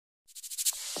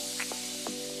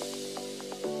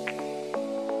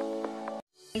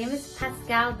My name is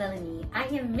Pascale Belony. I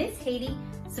am Miss Haiti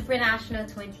Supranational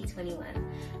 2021.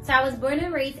 So I was born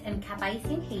and raised in Kapan,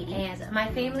 Haiti, and my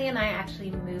family and I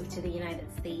actually moved to the United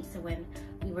States when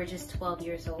we were just 12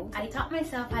 years old. I taught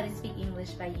myself how to speak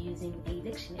English by using a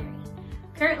dictionary.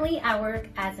 Currently, I work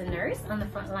as a nurse on the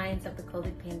front lines of the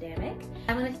COVID pandemic.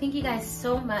 I want to thank you guys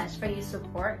so much for your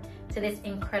support to this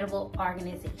incredible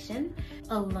organization.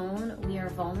 Alone, we are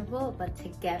vulnerable, but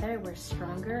together, we're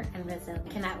stronger and resilient.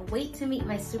 Cannot wait to meet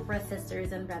my Supra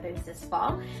sisters and brothers this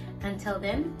fall. Until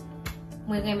then,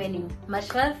 we're going to be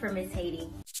much love for Miss Haiti.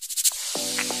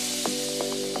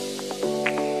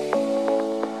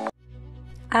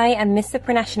 I am Miss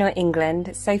Supranational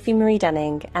England, Sophie Marie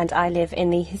Dunning, and I live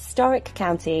in the historic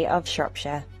county of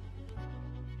Shropshire.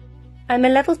 I'm a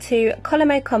Level 2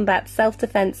 Colombo Combat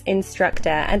Self-Defense instructor,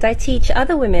 and I teach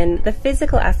other women the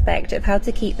physical aspect of how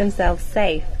to keep themselves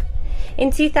safe.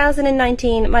 In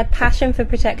 2019, my passion for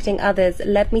protecting others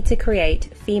led me to create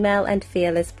Female and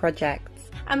Fearless projects.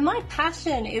 And my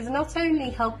passion is not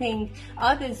only helping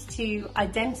others to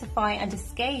identify and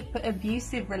escape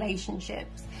abusive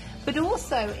relationships, but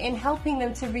also in helping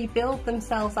them to rebuild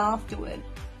themselves afterward.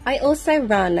 I also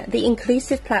run the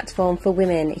inclusive platform for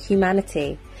women,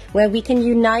 Humanity, where we can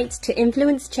unite to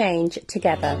influence change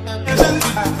together.